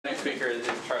next speaker is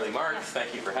Charlie Marx.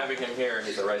 Thank you for having him here.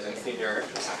 He's a rising senior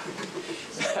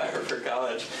at Haverford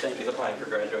College. He's applying for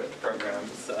graduate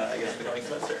programs, I guess, the coming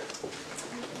semester.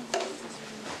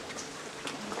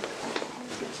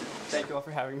 Thank you all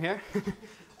for having me here.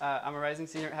 I'm a rising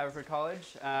senior at Haverford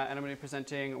College, and I'm going to be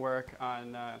presenting work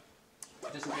on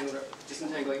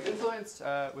disentangling influence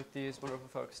with these wonderful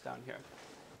folks down here.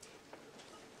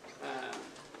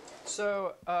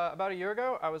 So about a year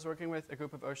ago, I was working with a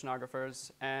group of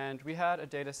oceanographers, and we had a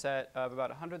data set of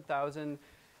about 100,000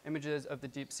 images of the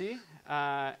deep sea.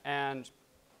 And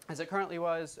as it currently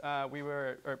was,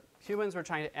 humans were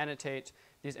trying to annotate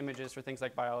these images for things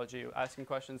like biology, asking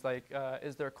questions like,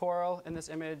 is there coral in this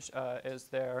image? Is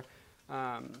there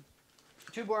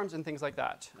tube worms and things like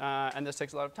that? And this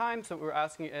takes a lot of time, so what we're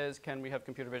asking is, can we have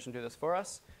computer vision do this for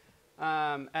us?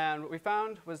 And what we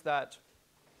found was that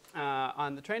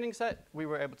on the training set, we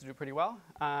were able to do pretty well.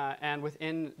 And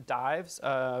within dives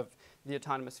of the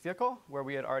autonomous vehicle, where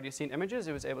we had already seen images,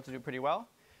 it was able to do pretty well.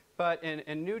 But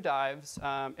in new dives,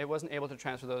 it wasn't able to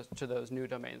transfer those to those new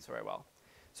domains very well.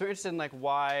 So we're interested in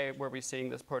why were we seeing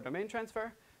this poor domain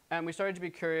transfer? And we started to be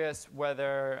curious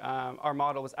whether our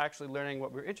model was actually learning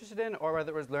what we were interested in, or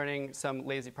whether it was learning some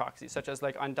lazy proxies, such as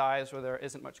on dives where there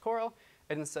isn't much coral,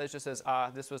 it instead just says,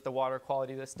 this was the water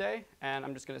quality this day, and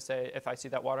I'm just going to say, if I see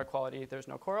that water quality, there's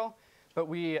no coral. But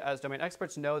we, as domain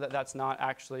experts, know that that's not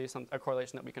actually a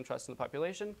correlation that we can trust in the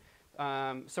population.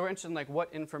 So we're interested in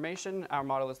what information our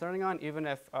model is learning on, even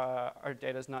if our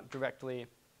data is not directly,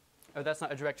 or that's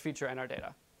not a direct feature in our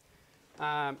data.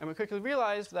 And we quickly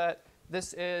realized that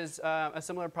this is a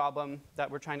similar problem that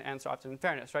we're trying to answer often in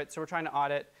fairness, right? So we're trying to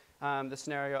audit the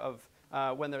scenario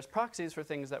of when there's proxies for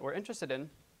things that we're interested in.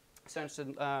 So interested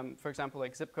in, for example,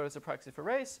 zip code is a proxy for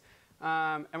race.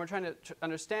 And we're trying to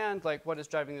understand what is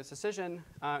driving this decision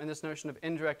in this notion of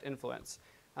indirect influence.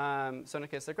 So in a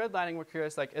case like redlining, we're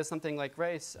curious, is something like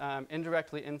race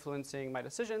indirectly influencing my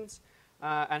decisions,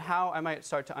 and how I might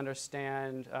start to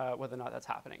understand whether or not that's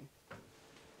happening.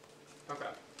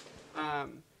 Okay.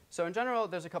 So in general,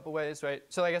 there's a couple ways, right?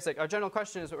 So I guess our general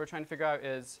question is what we're trying to figure out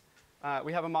is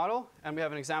we have a model, and we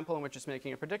have an example in which it's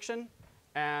making a prediction,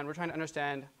 and we're trying to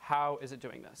understand how is it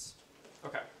doing this.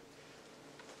 Okay.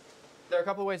 There are a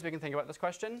couple ways we can think about this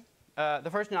question. The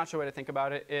first natural way to think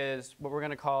about it is what we're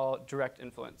going to call direct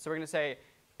influence. So we're going to say,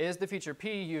 is the feature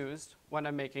P used when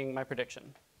I'm making my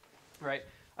prediction, right?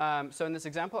 So in this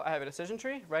example, I have a decision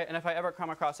tree, right? And if I ever come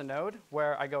across a node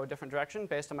where I go a different direction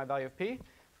based on my value of P,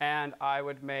 and I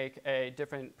would make a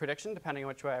different prediction depending on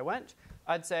which way I went,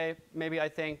 I'd say maybe I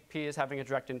think P is having a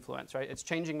direct influence, right? It's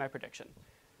changing my prediction.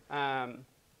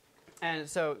 And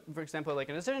so, for example, in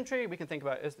a decision tree, we can think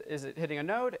about, is it hitting a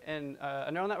node? In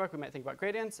a neural network, we might think about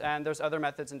gradients. And there's other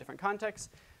methods in different contexts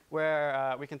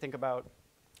where we can think about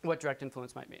what direct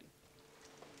influence might mean.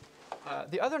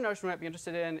 The other notion we might be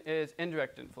interested in is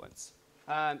indirect influence.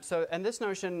 And this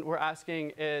notion we're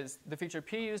asking, is the feature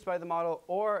P used by the model,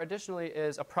 or additionally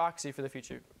is a proxy for the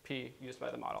feature P used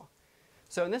by the model?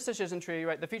 So in this decision tree,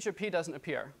 right, the feature P doesn't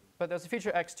appear, but there's a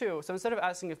feature x2. So instead of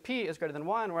asking if P is greater than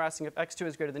 1, we're asking if x2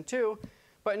 is greater than 2.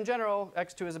 But in general,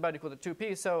 x2 is about equal to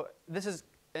 2p. So this is,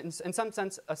 in some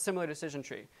sense, a similar decision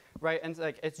tree, right? And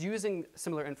it's using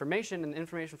similar information, and the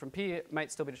information from P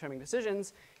might still be determining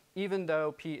decisions, even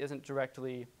though P isn't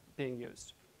directly being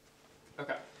used.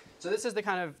 Okay. So this is the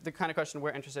kind of question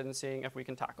we're interested in seeing if we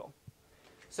can tackle.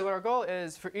 So what our goal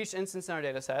is, for each instance in our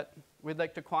data set, we'd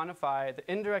like to quantify the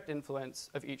indirect influence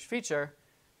of each feature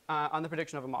on the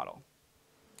prediction of a model.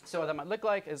 So what that might look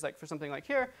like is for something like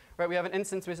here, right? We have an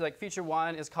instance where feature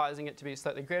 1 is causing it to be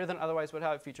slightly greater than otherwise would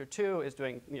have. Feature 2 is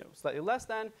doing slightly less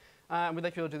than. We'd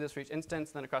like to be able to do this for each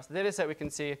instance. And then across the data set, we can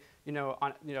see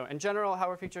in general how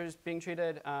our feature is being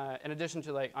treated, in addition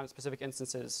to on specific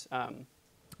instances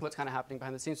what's kind of happening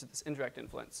behind the scenes with this indirect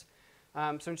influence. So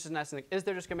I'm interested in asking, is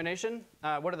there discrimination?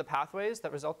 What are the pathways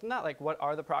that result in that? What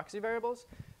are the proxy variables?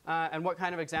 And what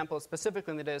kind of examples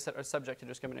specifically in the data set are subject to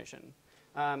discrimination?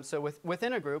 So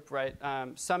within a group, right,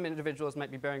 some individuals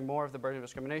might be bearing more of the burden of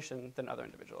discrimination than other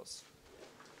individuals.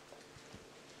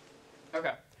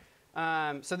 OK.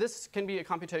 So this can be a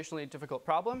computationally difficult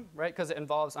problem, right, because it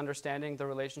involves understanding the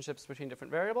relationships between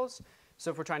different variables. So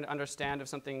if we're trying to understand if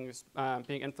something's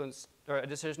being influenced, or a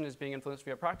decision is being influenced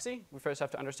via proxy, we first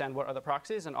have to understand what are the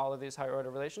proxies in all of these higher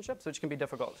order relationships, which can be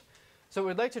difficult. So what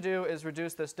we'd like to do is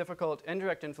reduce this difficult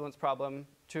indirect influence problem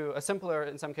to a simpler,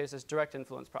 in some cases, direct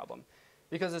influence problem.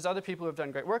 Because there's other people who have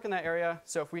done great work in that area,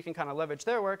 so if we can kind of leverage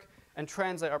their work and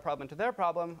translate our problem to their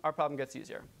problem gets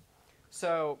easier.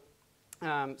 So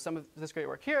some of this great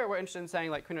work here, we're interested in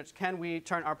saying, can we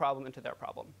turn our problem into their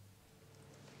problem?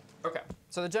 OK,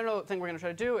 so the general thing we're going to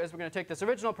try to do is we're going to take this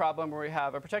original problem where we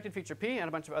have a protected feature P and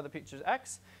a bunch of other features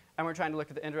X, and we're trying to look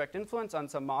at the indirect influence on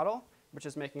some model, which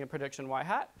is making a prediction y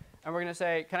hat. And we're going to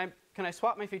say, can I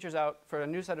swap my features out for a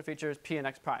new set of features P and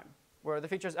X prime, where the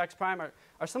features X prime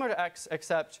are similar to X,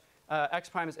 except X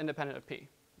prime is independent of P,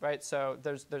 right? So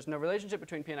there's no relationship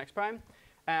between P and X prime.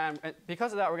 And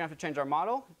because of that, we're going to have to change our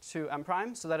model to M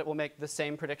prime so that it will make the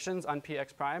same predictions on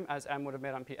Px prime as M would have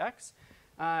made on Px.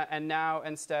 And now,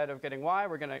 instead of getting y,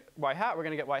 we're going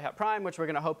to get y hat prime, which we're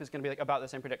going to hope is going to be like about the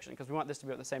same prediction, because we want this to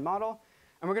be about the same model.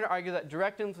 And we're going to argue that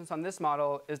direct influence on this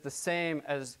model is the same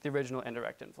as the original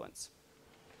indirect influence.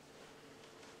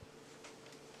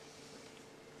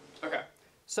 OK,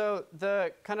 so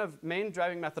the kind of main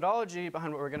driving methodology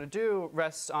behind what we're going to do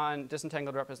rests on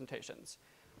disentangled representations.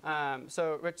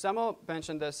 So Rich Zemmel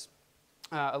mentioned this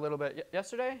a little bit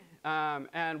yesterday.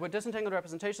 And what disentangled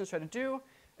representations try to do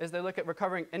is they look at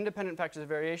recovering independent factors of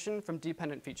variation from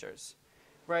dependent features.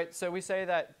 Right? So we say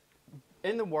that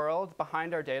in the world,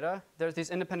 behind our data, there's these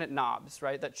independent knobs,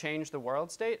 right, that change the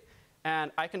world state.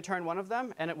 And I can turn one of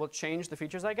them, and it will change the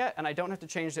features I get. And I don't have to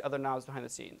change the other knobs behind the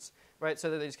scenes. Right? So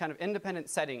there are these kind of independent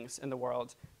settings in the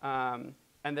world. And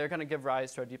they're going to give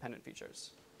rise to our dependent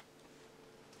features.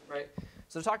 Right?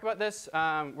 So to talk about this,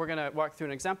 we're going to walk through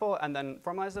an example and then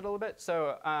formalize it a little bit.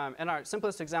 So in our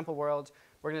simplest example world,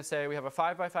 we're going to say we have a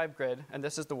 5 by 5 grid, and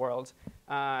this is the world.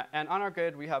 And on our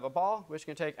grid, we have a ball, which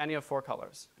can take any of 4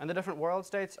 colors. And the different world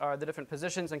states are the different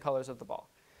positions and colors of the ball.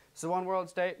 So one world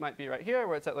state might be right here,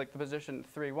 where it's at like the position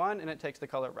 3, 1, and it takes the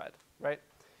color red, right?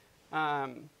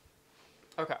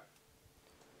 OK.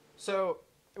 So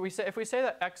if we say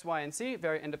that x, y, and z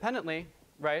vary independently,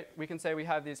 right, we can say we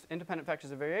have these independent factors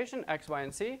of variation, x, y,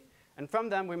 and z. And from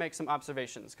them, we make some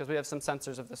observations, because we have some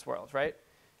sensors of this world, right?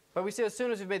 But we see as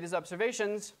soon as we've made these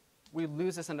observations, we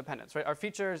lose this independence, right? Our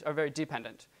features are very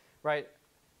dependent, right?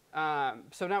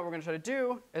 So now what we're going to try to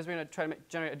do is we're going to try to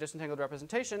generate a disentangled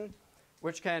representation,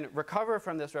 which can recover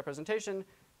from this representation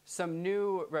some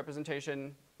new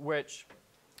representation which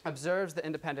observes the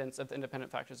independence of the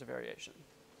independent factors of variation.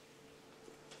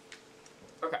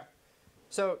 OK.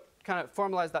 So kind of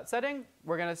formalize that setting.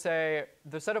 We're going to say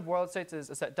the set of world states is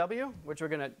a set W, which we're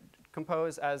going to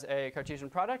compose as a Cartesian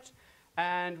product.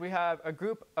 And we have a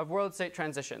group of world state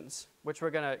transitions, which we're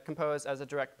going to compose as a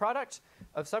direct product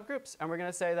of subgroups. And we're going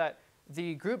to say that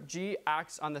the group G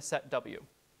acts on the set W.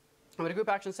 And what a group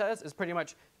action says is pretty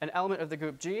much an element of the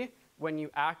group G. When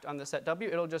you act on the set W,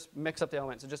 it'll just mix up the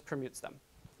elements. It just permutes them,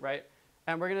 right?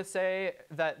 And we're going to say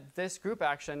that this group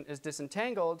action is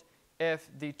disentangled if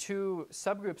the 2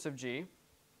 subgroups of G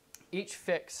each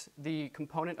fix the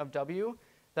component of W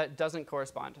that doesn't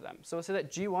correspond to them. So we'll say that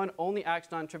G1 only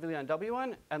acts non-trivially on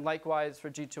W1, and likewise for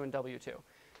G2 and W2.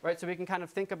 Right? So we can kind of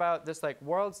think about this like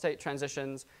world state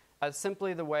transitions as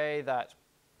simply the way that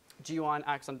G1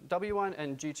 acts on W1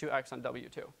 and G2 acts on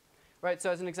W2. Right?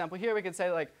 So as an example here, we could say,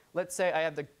 like, let's say I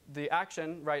have the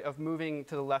action, right, of moving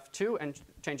to the left 2 and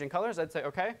changing colors. I'd say,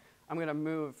 OK, I'm going to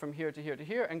move from here to here to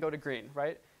here and go to green.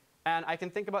 Right? And I can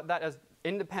think about that as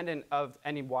independent of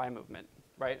any y movement.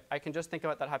 Right? I can just think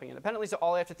about that happening independently. So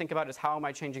all I have to think about is how am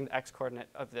I changing the x coordinate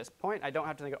of this point. I don't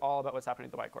have to think at all about what's happening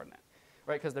to the y coordinate,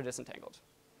 right? Because they're disentangled.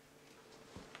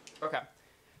 OK.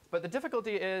 But the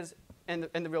difficulty is, in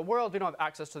the real world, we don't have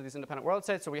access to these independent world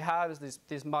states. So we have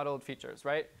these muddled features,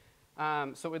 right?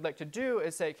 So what we'd like to do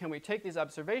is say, can we take these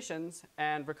observations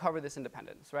and recover this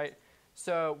independence, right?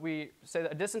 So we say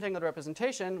that a disentangled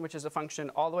representation, which is a function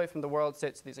all the way from the world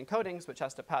states to these encodings, which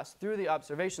has to pass through the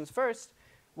observations first,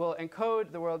 will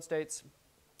encode the world states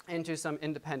into some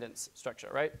independence structure,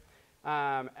 right?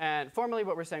 And formally,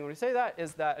 what we're saying when we say that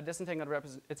is that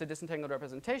it's a disentangled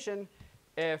representation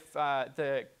if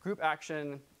the group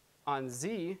action on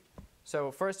Z, so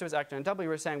first it was acting on W,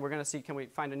 we're saying we're going to see can we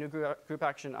find a new group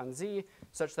action on Z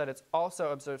such that it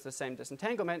also observes the same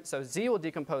disentanglement. So Z will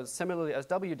decompose similarly as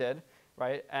W did,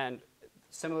 right? And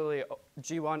similarly,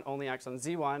 G1 only acts on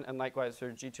Z1, and likewise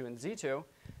for G2 and Z2.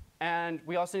 And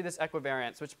we also need this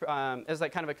equivariance, which is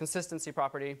like kind of a consistency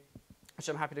property, which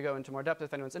I'm happy to go into more depth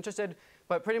if anyone's interested.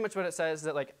 But pretty much what it says is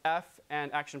that like F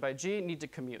and action by G need to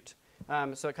commute.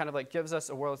 So it kind of like gives us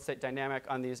a world state dynamic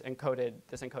on this encoded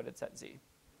set Z.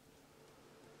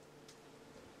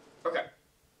 OK.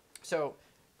 So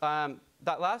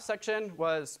that last section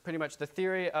was pretty much the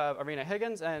theory of Arena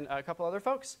Higgins and a couple other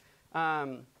folks.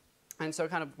 And so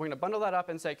kind of we're going to bundle that up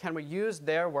and say, can we use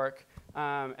their work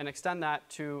and extend that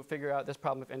to figure out this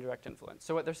problem of indirect influence?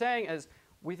 So what they're saying is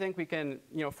we think we can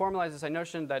formalize this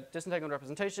notion that disentangled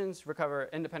representations recover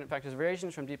independent factors of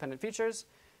variations from dependent features.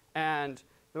 And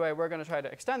the way we're going to try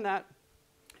to extend that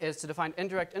is to define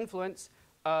indirect influence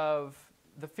of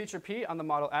the feature P on the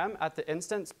model M at the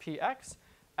instance Px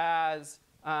as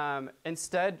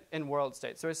instead in world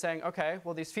states. So we're saying, OK,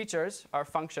 well, these features are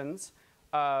functions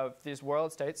of these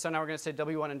world states. So now we're going to say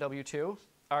W1 and W2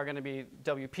 are going to be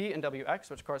WP and WX,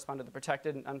 which correspond to the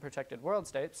protected and unprotected world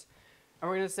states. And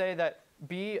we're going to say that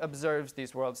B observes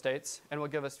these world states and will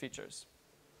give us features.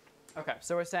 OK,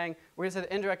 so we're going to say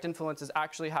the indirect influence is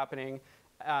actually happening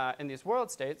in these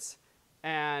world states.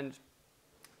 And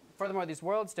furthermore, these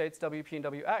world states, WP and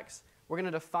WX, we're going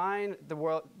to define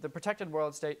the protected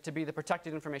world state to be the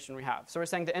protected information we have. So we're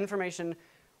saying the information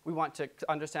we want to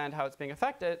understand how it's being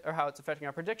affected or how it's affecting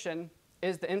our prediction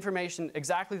is the information,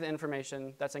 exactly the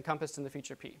information that's encompassed in the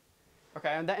feature P. OK,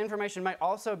 and that information might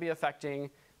also be affecting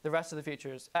the rest of the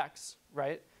features X,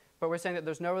 right? But we're saying that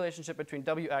there's no relationship between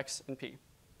WX and P.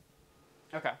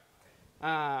 OK.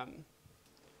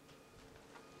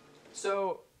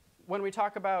 So when we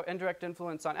talk about indirect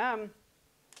influence on M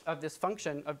of this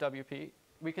function of WP,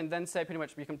 we can then say pretty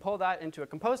much we can pull that into a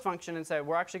composed function and say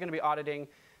we're actually going to be auditing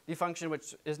the function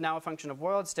which is now a function of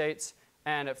world states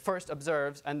and it first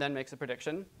observes and then makes a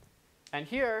prediction. And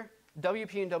here,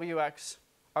 WP and WX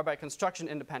are by construction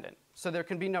independent. So there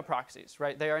can be no proxies,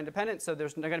 right? They are independent, so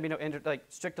there's going to be no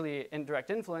strictly indirect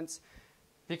influence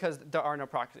because there are no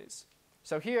proxies.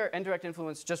 So here, indirect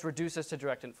influence just reduces to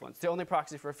direct influence. The only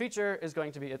proxy for a feature is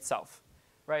going to be itself,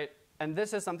 right? And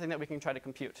this is something that we can try to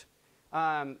compute.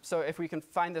 So if we can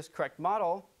find this correct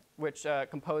model, which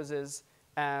composes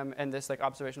M and this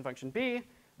observation function B,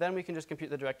 then we can just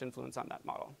compute the direct influence on that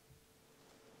model.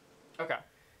 OK.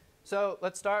 So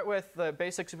let's start with the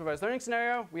basic supervised learning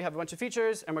scenario. We have a bunch of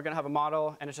features, and we're going to have a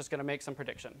model, and it's just going to make some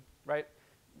prediction, right?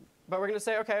 But we're going to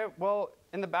say, OK, well,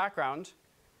 in the background,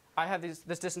 I have this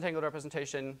disentangled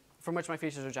representation from which my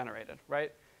features are generated,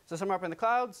 right? So somewhere up in the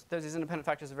clouds, there's these independent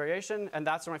factors of variation, and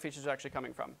that's where my features are actually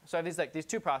coming from. So I have these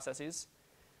two processes,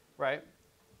 right?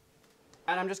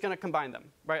 And I'm just going to combine them,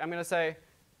 right? I'm going to say,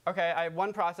 OK, I have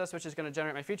one process which is going to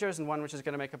generate my features and one which is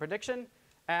going to make a prediction.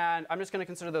 And I'm just going to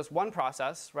consider those one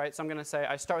process, right? So I'm going to say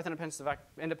I start with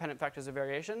independent factors of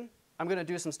variation. I'm going to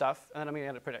do some stuff, and then I'm going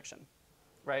to get a prediction,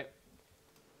 right?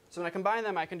 So when I combine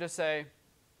them, I can just say,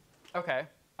 OK,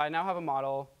 I now have a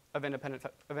model of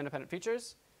independent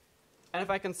features. And if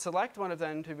I can select one of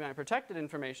them to be my protected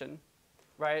information,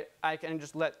 right, I can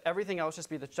just let everything else just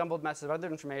be the jumbled mess of other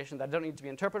information that don't need to be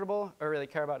interpretable or really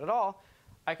care about at all.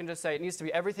 I can just say it needs to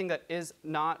be everything that is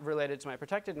not related to my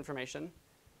protected information.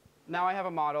 Now I have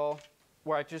a model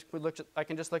where I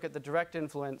can just look at the direct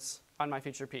influence on my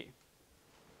feature P.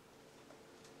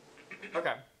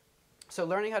 OK. So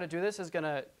learning how to do this is going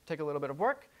to take a little bit of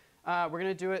work. We're going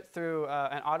to do it through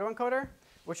an autoencoder,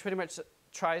 which pretty much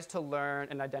tries to learn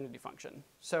an identity function.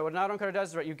 So what an autoencoder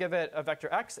does is you give it a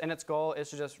vector x, and its goal is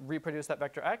to just reproduce that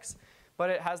vector x. But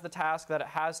it has the task that it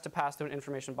has to pass through an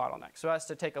information bottleneck. So it has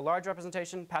to take a large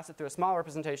representation, pass it through a small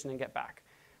representation, and get back,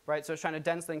 right? So it's trying to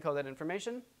densely encode that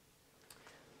information.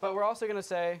 But we're also going to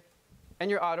say, in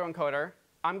your autoencoder,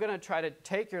 I'm going to try to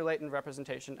take your latent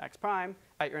representation x prime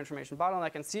at your information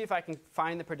bottleneck and see if I can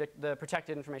find the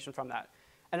protected information from that.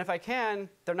 And if I can,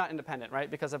 they're not independent, right?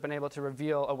 Because I've been able to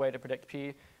reveal a way to predict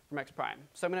P from x prime.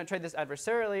 So I'm going to trade this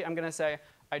adversarially. I'm going to say,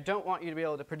 I don't want you to be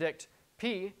able to predict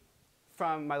P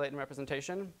from my latent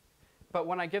representation. But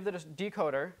when I give the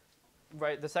decoder,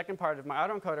 right, the second part of my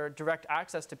autoencoder, direct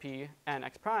access to P and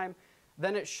x prime,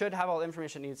 then it should have all the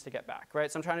information it needs to get back, right?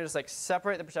 So I'm trying to just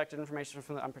separate the protected information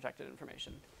from the unprotected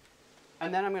information.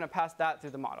 And then I'm going to pass that through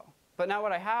the model. But now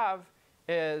what I have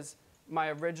is my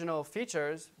original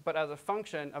features, but as a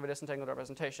function of a disentangled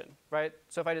representation, right?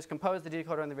 So if I just compose the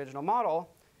decoder in the original model,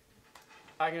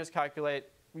 I can just calculate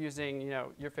using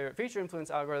your favorite feature influence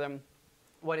algorithm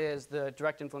what is the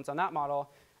direct influence on that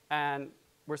model. And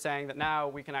we're saying that now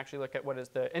we can actually look at what is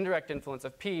the indirect influence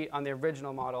of P on the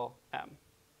original model M.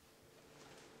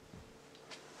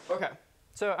 OK,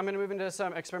 so I'm going to move into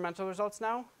some experimental results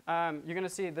now. You're going to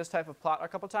see this type of plot a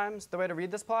couple times. The way to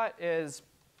read this plot is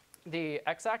the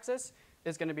x-axis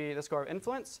is going to be the score of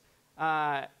influence.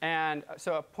 And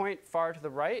so a point far to the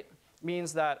right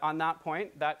means that on that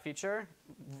point, that feature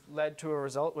led to a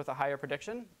result with a higher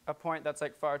prediction. A point that's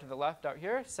far to the left out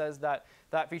here says that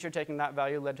that feature taking that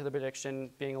value led to the prediction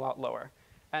being a lot lower.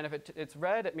 And if it's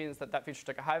red, it means that that feature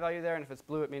took a high value there. And if it's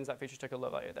blue, it means that feature took a low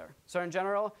value there. So in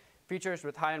general, features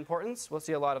with high importance will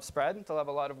see a lot of spread. They'll have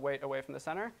a lot of weight away from the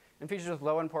center. And features with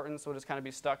low importance will just kind of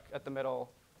be stuck at the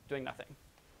middle doing nothing.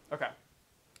 OK.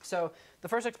 So the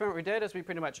first experiment we did is we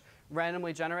pretty much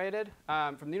randomly generated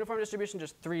from the uniform distribution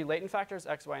just 3 latent factors,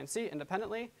 x, y, and c,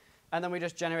 independently. And then we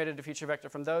just generated a feature vector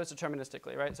from those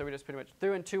deterministically, right? So we just pretty much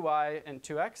threw in 2y and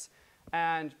 2x.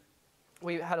 And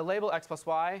we had a label x plus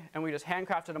y, and we just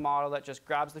handcrafted a model that just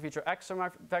grabs the feature x from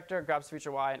our vector, grabs the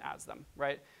feature y, and adds them,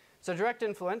 right? So direct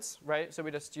influence, right? So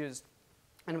we just used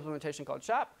an implementation called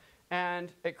SHAP,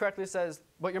 and it correctly says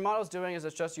what your model is doing is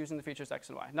it's just using the features x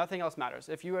and y. Nothing else matters.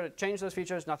 If you were to change those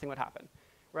features, nothing would happen,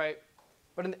 right?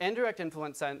 But in the indirect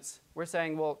influence sense, we're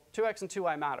saying, well, 2x and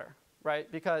 2y matter,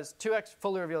 right? Because 2x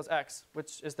fully reveals x,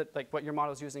 which is what your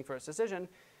model is using for its decision.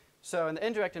 So in the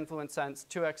indirect influence sense,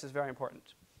 2x is very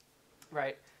important,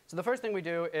 right? So the first thing we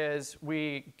do is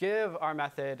we give our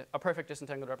method a perfect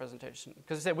disentangled representation.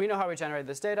 Because we say, we know how we generated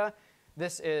this data.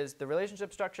 This is the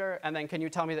relationship structure. And then can you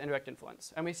tell me the indirect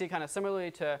influence? And we see kind of similarly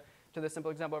to the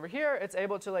simple example over here, it's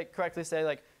able to correctly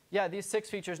say, yeah, these 6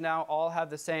 features now all have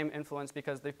the same influence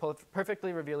because they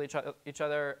perfectly reveal each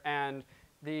other. And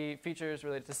the features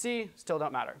related to C still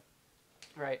don't matter,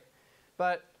 right?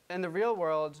 But in the real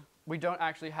world, we don't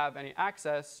actually have any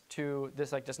access to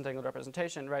this disentangled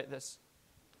representation, right?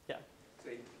 Yeah.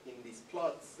 So in these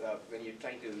plots, when you're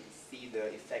trying to see the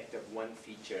effect of one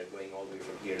feature going all the way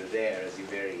from here to there as you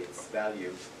vary its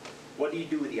value, what do you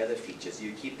do with the other features? Do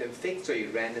you keep them fixed, or you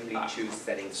randomly choose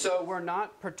settings? So we're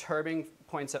not perturbing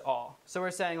points at all. So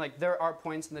we're saying there are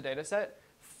points in the data set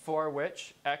for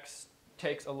which x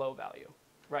takes a low value,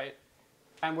 right?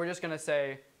 And we're just going to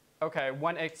say, OK,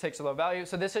 when x takes a low value.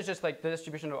 So this is just the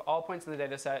distribution of all points in the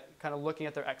data set, kind of looking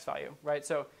at their x value, right?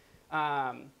 So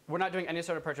we're not doing any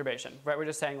sort of perturbation, right? We're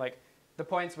just saying the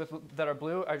points that are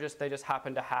blue are they just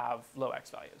happen to have low x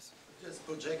values. Just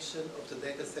projection of the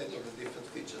data set of the different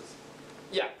features.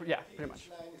 Yeah, pretty much.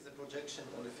 Each line is a projection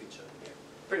on the feature. Yeah.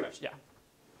 Pretty much, yeah.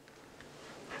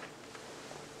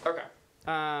 OK.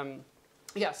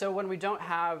 Yeah, so when we don't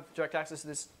have direct access to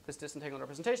this disentangled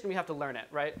representation, we have to learn it,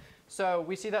 right? So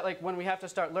we see that when we have to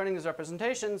start learning these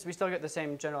representations, we still get the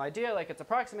same general idea, it's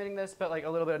approximating this, but a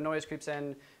little bit of noise creeps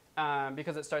in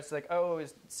because it starts to oh,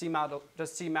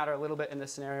 does C matter a little bit in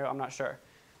this scenario? I'm not sure.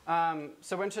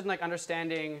 So we're interested in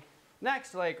understanding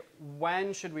next,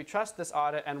 when should we trust this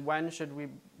audit, and when should we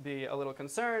be a little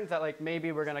concerned that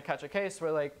maybe we're going to catch a case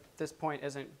where this point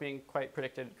isn't being quite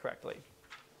predicted correctly,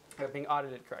 or being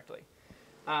audited correctly.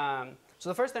 So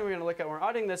the first thing we're going to look at when we're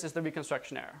auditing this is the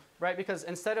reconstruction error, right? Because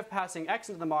instead of passing x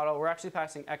into the model, we're actually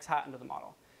passing x hat into the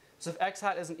model. So if x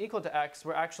hat isn't equal to x,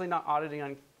 we're actually not auditing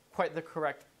on quite the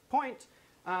correct point.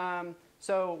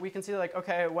 So we can see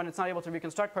OK, when it's not able to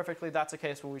reconstruct perfectly, that's a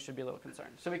case where we should be a little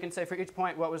concerned. So we can say for each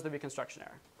point, what was the reconstruction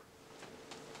error?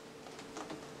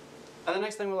 And the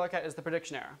next thing we'll look at is the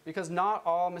prediction error, because not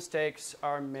all mistakes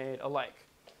are made alike,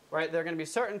 right? There are going to be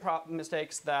certain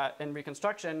mistakes that in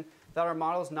reconstruction that our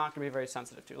model is not going to be very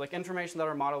sensitive to. Information that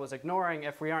our model was ignoring,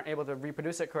 if we aren't able to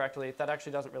reproduce it correctly, that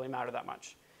actually doesn't really matter that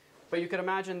much. But you could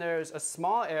imagine there's a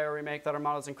small error we make that our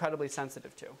model is incredibly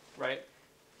sensitive to, right?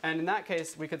 And in that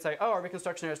case, we could say, oh, our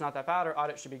reconstruction error is not that bad, our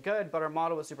audit should be good, but our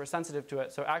model was super sensitive to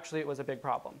it, so actually it was a big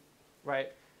problem,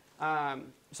 right?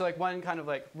 So one kind of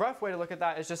rough way to look at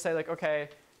that is just say OK,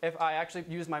 if I actually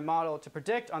use my model to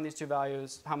predict on these 2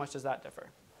 values, how much does that differ?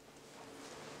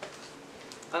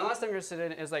 And the last thing we're interested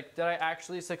in is did I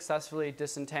actually successfully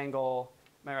disentangle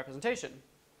my representation,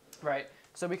 right?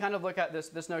 So we kind of look at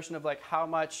this notion of how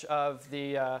much of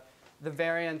the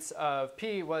variance of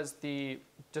P was the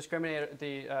discriminator,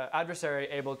 the adversary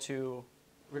able to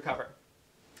recover.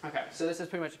 OK, so this is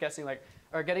pretty much guessing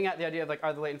or getting at the idea of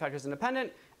are the latent factors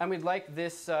independent, and we'd like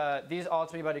these all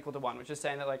to be about equal to 1, which is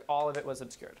saying that all of it was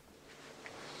obscured.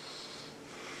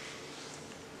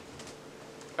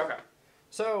 OK.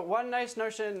 So one nice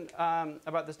notion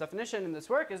about this definition in this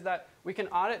work is that we can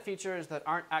audit features that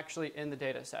aren't actually in the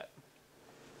data set,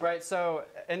 right? So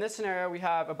in this scenario, we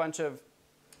have a bunch of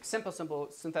simple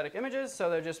synthetic images. So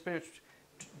they're just pretty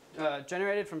much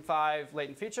generated from 5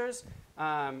 latent features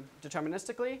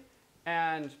deterministically.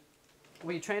 And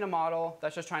we train a model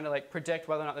that's just trying to predict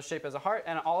whether or not the shape is a heart.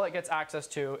 And all it gets access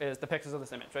to is the pixels of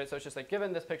this image, right? So it's just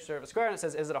given this picture of a square, and it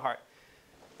says, is it a heart?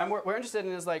 And what we're interested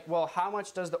in is well, how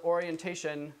much does the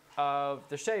orientation of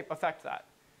the shape affect that,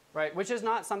 right? Which is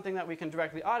not something that we can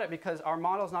directly audit because our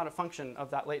model is not a function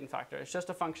of that latent factor. It's just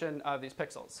a function of these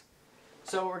pixels.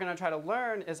 So what we're going to try to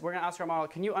learn is we're going to ask our model,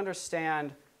 can you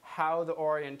understand how the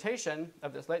orientation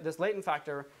of this latent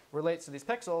factor relates to these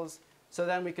pixels? So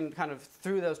then we can kind of,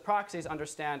 through those proxies,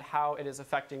 understand how it is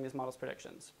affecting these models'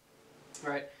 predictions,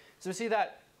 right? So we see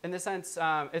that in this sense,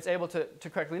 it's able to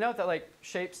correctly note that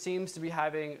shape seems to be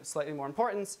having slightly more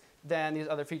importance than these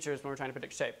other features when we're trying to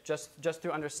predict shape, just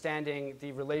through understanding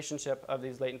the relationship of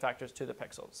these latent factors to the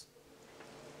pixels.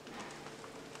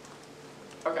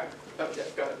 OK. Oh, yeah,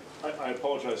 go ahead. I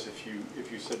apologize if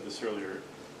you said this earlier.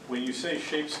 When you say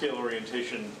shape scale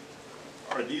orientation,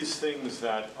 are these things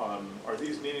that, are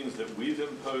these meanings that we've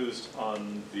imposed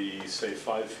on the, say,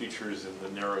 5 features in the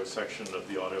narrow section of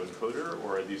the autoencoder,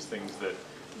 or are these things that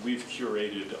we've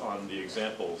curated on the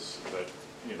examples that,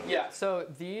 you know? Yeah, so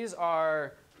these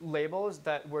are labels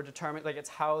that were determined, like it's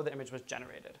how the image was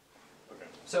generated. Okay.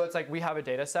 So it's like we have a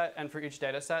data set, and for each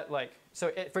data set, like,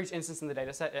 for each instance in the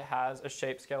data set, it has a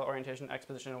shape, scale, orientation, X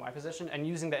position, and Y position, and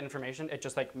using that information, it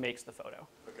just like makes the photo.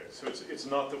 Okay, so it's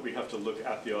not that we have to look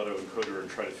at the autoencoder and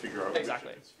try to figure out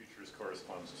Exactly. which of its features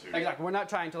corresponds to. Exactly, we're not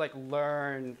trying to like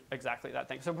learn exactly that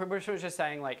thing. So we're just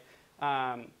saying like,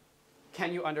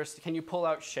 can you pull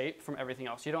out shape from everything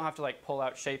else? You don't have to like pull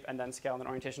out shape and then scale and then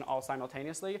orientation all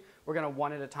simultaneously. We're gonna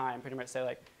one at a time pretty much say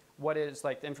like, what is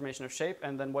like the information of shape,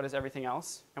 and then what is everything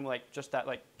else? And we're like just that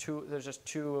like there's just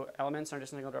 2 elements in our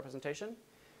disentangled representation.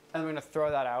 And we're gonna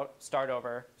throw that out, start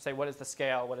over, say what is the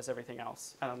scale, what is everything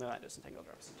else, and then that disentangled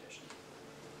representation.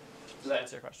 Does that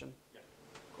answer your question? Yeah.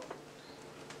 Cool.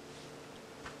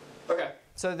 Okay,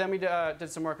 so then we did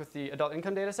some work with the adult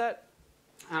income data set.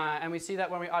 And we see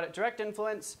that when we audit direct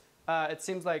influence, it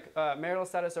seems like marital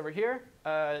status over here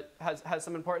has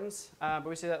some importance. But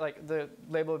we see that like the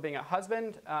label of being a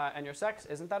husband and your sex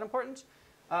isn't that important.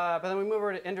 But then we move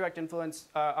over to indirect influence.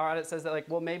 Our audit says that like,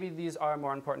 well, maybe these are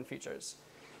more important features.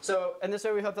 So in this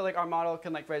way, we hope that like our model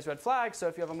can like raise red flags. So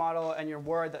if you have a model and you're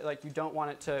worried that like you don't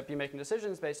want it to be making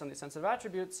decisions based on these sensitive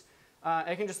attributes,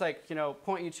 it can just like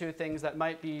point you to things that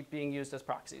might be being used as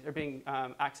proxies or being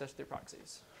accessed through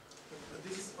proxies. But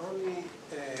this is only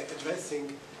addressing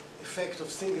effect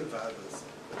of single variables.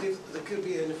 But if there could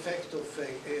be an effect of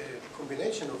a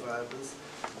combination of variables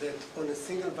that on a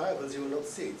single variables you will not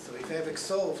see it. So if I have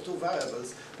XOR of 2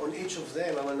 variables, on each of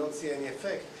them I will not see any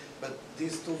effect. But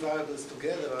these 2 variables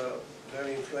together are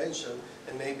very influential,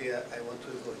 and maybe I want to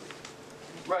avoid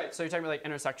it. Right. So you're talking about like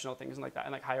intersectional things and like that,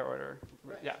 and like higher order.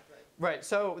 Right. Yeah. Right.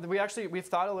 So we've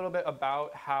thought a little bit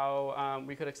about how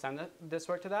we could extend this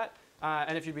work to that.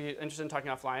 And if you'd be interested in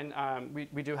talking offline,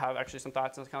 we do have actually some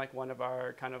thoughts, and it's kind of like one of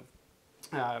our kind of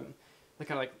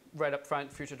like right up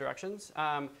front future directions.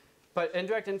 But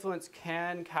indirect influence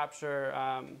can capture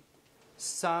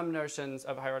some notions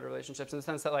of higher order relationships in the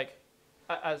sense that like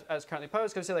as currently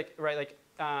posed, because like right like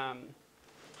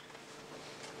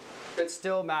it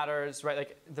still matters, right?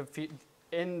 Like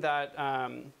in that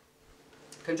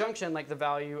conjunction, like the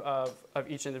value of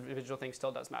each individual thing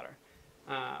still does matter.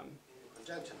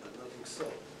 Conjunction, but nothing so.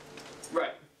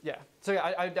 Right. Yeah. So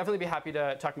yeah, I'd definitely be happy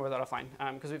to talk more about that offline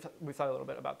because we've thought a little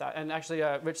bit about that. And actually,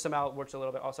 Rich Samel works a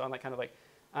little bit also on like kind of like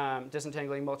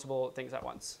disentangling multiple things at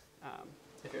once.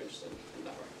 If you're interested in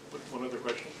that work. One other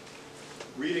question.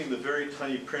 Reading the very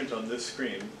tiny print on this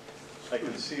screen, I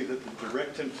can see that the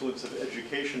direct influence of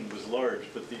education was large,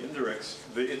 but the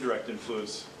indirect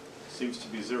influence seems to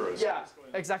be 0. So Yeah,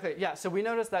 exactly. Yeah, so we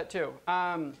noticed that too.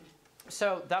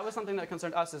 So that was something that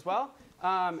concerned us as well.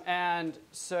 And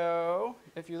so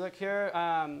if you look here,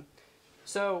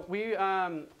 so we're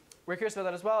curious about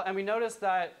that as well. And we noticed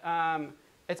that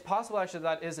it's possible actually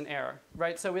that is an error,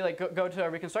 right? So we like go to a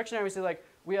reconstruction error. We see like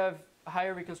we have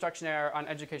higher reconstruction error on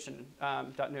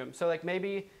education.num. So like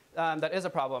maybe that is a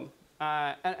problem.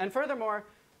 And furthermore,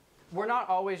 we're not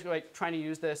always like trying to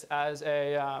use this as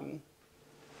a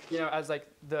as like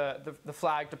the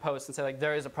flag to post and say like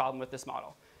there is a problem with this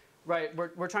model. Right,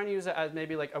 we're trying to use it as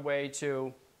maybe like a way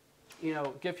to,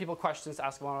 give people questions to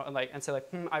ask them and say like,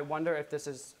 I wonder if this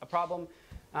is a problem.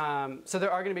 So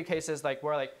there are going to be cases like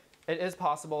where like it is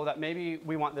possible that maybe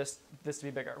we want this to be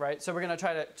bigger, right? So we're going to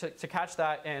try to catch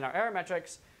that in our error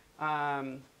metrics.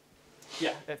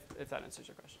 Yeah, if that answers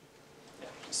your question. Yeah.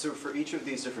 So for each of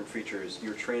these different features,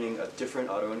 you're training a different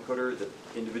autoencoder that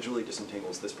individually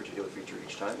disentangles this particular feature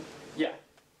each time? Yeah.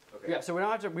 Okay. Yeah, so we're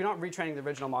not retraining the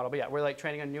original model, but yeah, we're like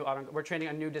training a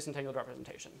new disentangled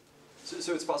representation.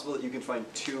 So it's possible that you can find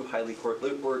 2 highly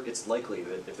correlated, or it's likely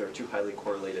that if there are 2 highly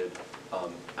correlated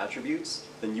attributes,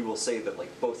 then you will say that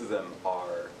like both of them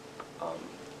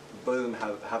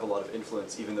have a lot of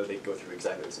influence, even though they go through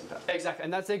exactly the same path. Exactly,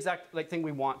 and that's the exact like thing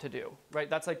we want to do, right?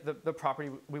 That's like the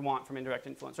property we want from indirect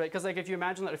influence, right? Because like if you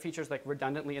imagine that a feature is like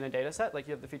redundantly in a data set, like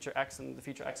you have the feature X and the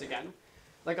feature X again.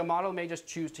 Like a model may just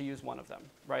choose to use one of them,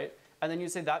 right? And then you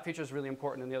say that feature is really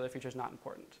important and the other feature is not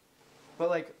important.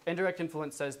 But like indirect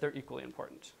influence says they're equally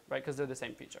important, right? Because they're the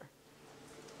same feature.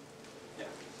 Yeah,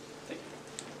 thank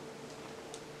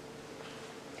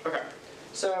you. Okay,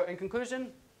 so in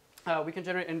conclusion, we can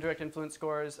generate indirect influence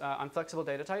scores on flexible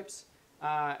data types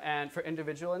and for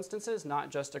individual instances,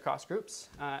 not just across groups.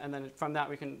 And then from that,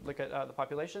 we can look at the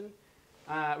population.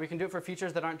 We can do it for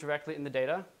features that aren't directly in the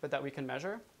data, but that we can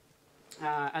measure.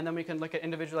 And then we can look at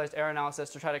individualized error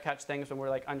analysis to try to catch things when we're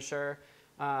like unsure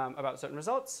about certain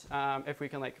results if we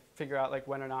can like figure out like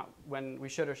when we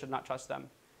should or should not trust them.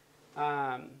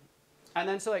 And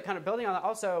then so like kind of building on that,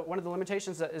 also one of the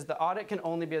limitations is the audit can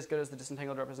only be as good as the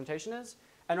disentangled representation is.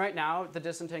 And right now, the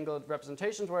disentangled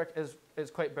representations work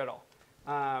is quite brittle.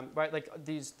 Right? Like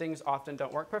these things often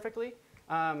don't work perfectly.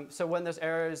 So when there's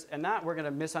errors in that, we're going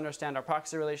to misunderstand our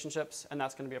proxy relationships, and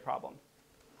that's going to be a problem.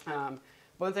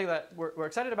 One thing that we're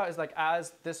excited about is like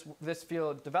as this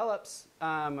field develops,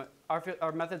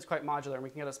 our method's quite modular, and we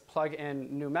can just plug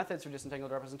in new methods for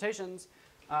disentangled representations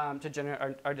to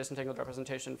generate our disentangled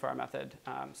representation for our method.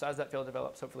 So as that field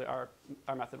develops, hopefully our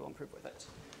method will improve with it.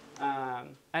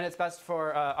 And it's best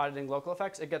for auditing local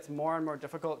effects. It gets more and more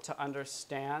difficult to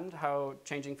understand how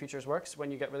changing features works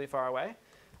when you get really far away.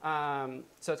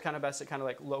 So it's kind of best at kind of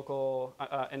like local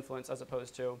influence as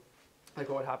opposed to like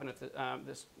what would happen if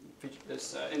this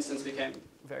instance became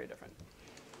very different.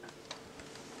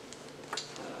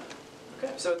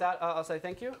 Okay, so with that, I'll say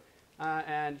thank you.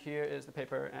 And here is the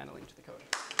paper and a link to the code.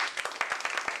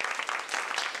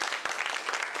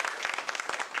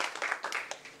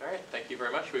 All right, thank you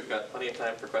very much. We've got plenty of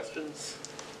time for questions.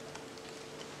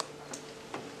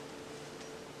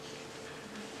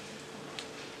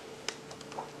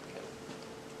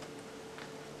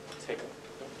 Take it.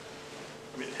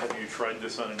 I mean, have you tried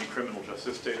this on any criminal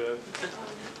justice data?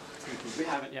 We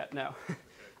haven't yet, no.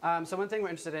 So one thing we're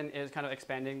interested in is kind of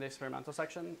expanding the experimental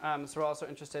section. So we're also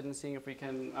interested in seeing if we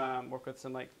can work with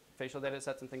some like facial data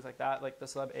sets and things like that. Like the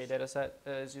celeb A data set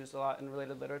is used a lot in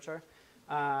related literature.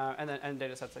 And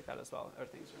data sets like that as well are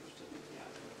things we're interested in looking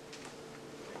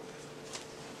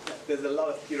at. There's a lot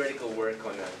of theoretical work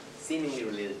on a seemingly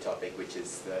related topic, which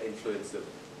is the influence of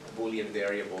Boolean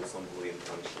variables on Boolean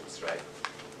functions, right?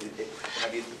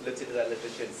 Have you looked into that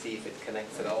literature to see if it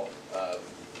connects at all?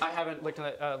 I haven't looked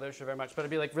at literature very much, but I'd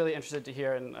be like really interested to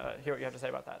hear and hear what you have to say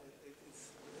about that.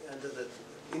 It's under the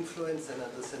influence and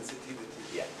under sensitivity.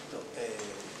 Yeah. So,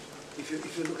 if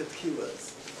you look at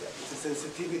keywords, it's a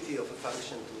sensitivity of a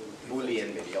function to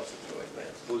Boolean maybe also throw it,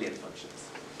 right? Boolean functions.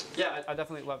 Yeah, I'd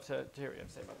definitely love to hear what you have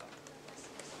to say about that.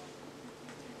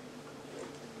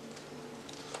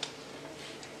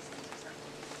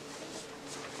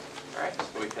 All right,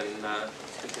 so we can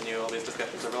continue all these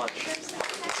discussions over lunch.